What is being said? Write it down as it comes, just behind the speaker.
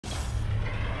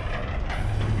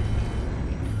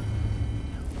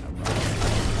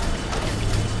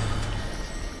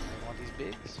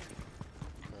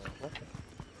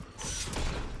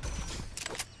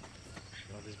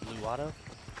Auto?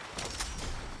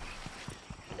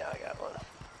 No, I got one.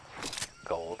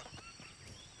 Gold.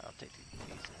 I'll take these.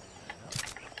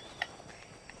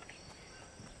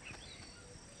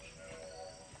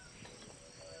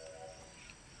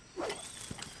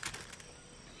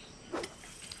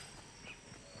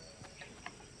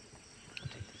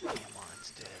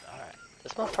 Instead. Alright.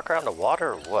 This motherfucker out in the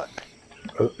water or what?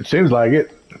 It seems like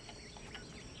it.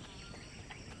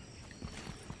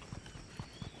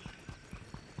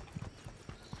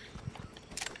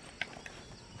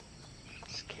 I'm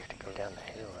scared to go down the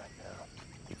hill right now.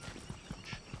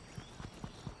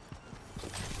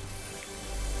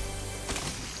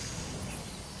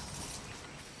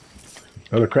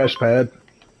 Another crash pad.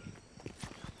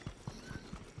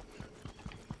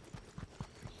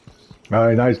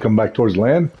 Alright, now he's coming back towards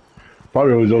land.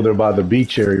 Probably was over there by the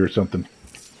beach area or something.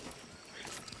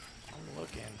 I'm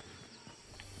looking.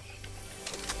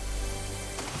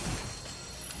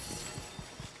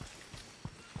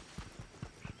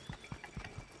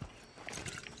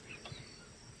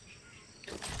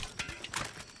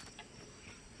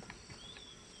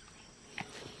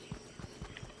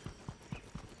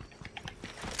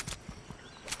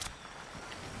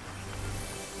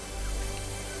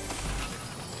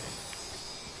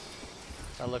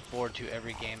 I look forward to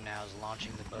every game now is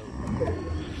launching the boat.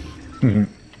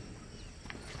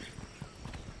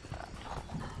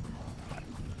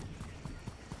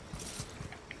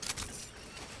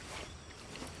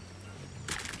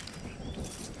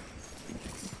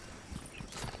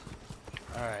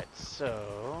 Alright,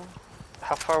 so...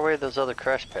 How far away are those other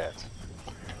crash pads?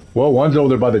 Well, one's over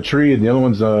there by the tree and the other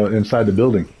one's inside the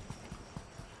building.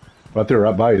 Right there,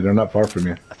 right by you. They're not far from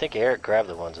you. I think Eric grabbed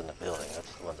the ones in the building.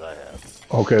 That's the ones I have.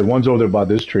 Okay, one's over there by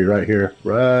this tree right here.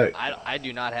 Right. I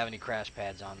do not have any crash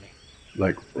pads on me.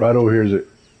 Like, right over here is it.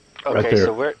 Okay, Right there.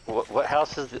 so what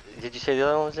house did you say the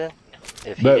other one was in?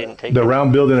 If he The, didn't take the it?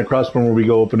 round building across from where we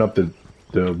go open up the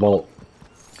vault.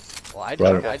 Well, I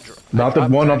Right. dropped Not the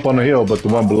one up on the hill, but the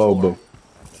one below. But in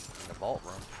the vault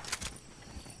room.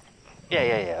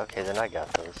 Yeah. Okay, then I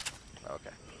got those.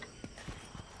 Okay.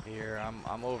 Here,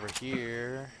 I'm over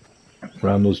here.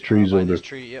 around those trees Behind over there. this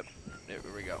tree, yep. There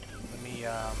we go. Let me,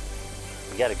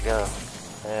 We gotta go.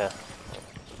 Yeah.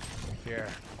 here.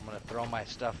 I'm gonna throw my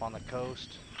stuff on the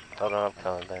coast. Hold on, I'm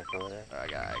coming back over there. I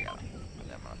got it. And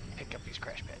then I'm gonna pick up these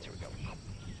crash pads. Here we go.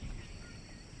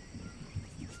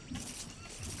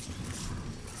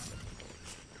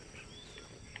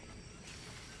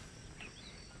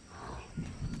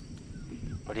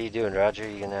 What are you doing, Roger?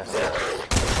 You gonna...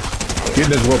 Getting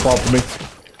this rope off of me.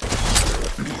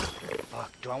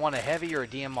 Fuck. Do I want a heavy or a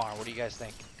DMR? What do you guys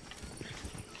think?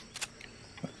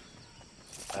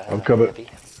 I'm coming. Heavy.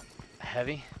 A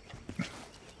heavy?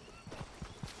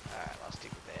 Alright, I'll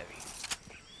stick with the heavy.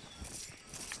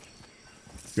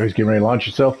 You guys getting ready to launch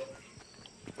yourself?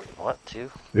 Want to?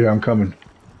 Yeah, I'm coming.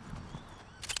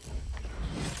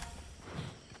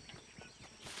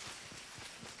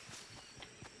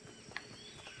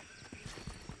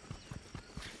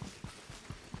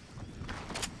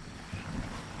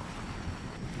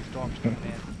 Storm's coming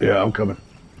in. Yeah, I'm coming.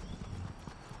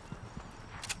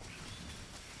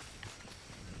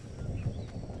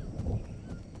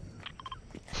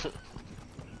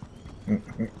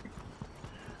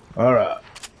 All right.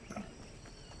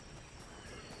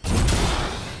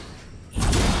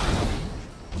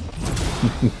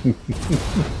 You're gonna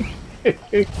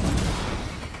have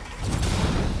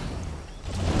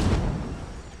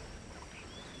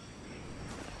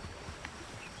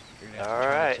to turn it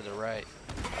Alright. to the right.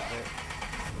 Right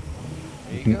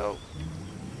there you go.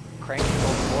 Crank it,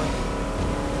 old boy.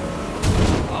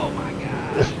 Oh my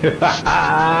god.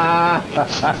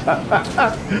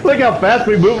 Look how fast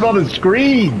we're moving on the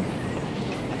screen.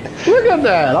 Look at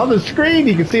that. On the screen,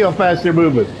 you can see how fast they're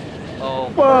moving.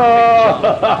 Oh, Whoa.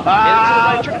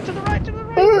 Get to the right, to the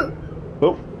right.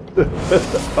 Oh.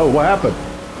 Oh, what happened?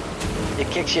 It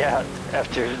kicks you out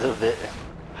after a little bit.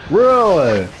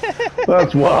 Really?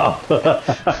 That's wild.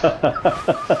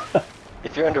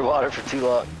 If you're underwater for too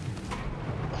long.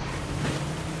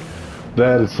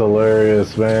 That is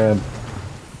hilarious, man.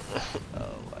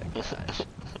 Oh my gosh.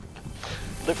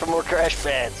 Look for more crash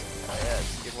pads.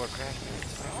 Yes, get more crash pads.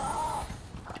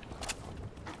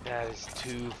 That is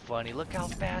too funny. Look how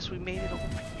fast we made it over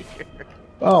here.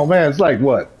 Oh man, it's like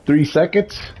what, 3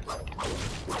 seconds?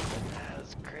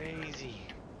 That's crazy.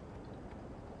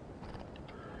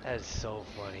 That is so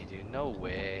funny, dude. No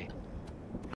way.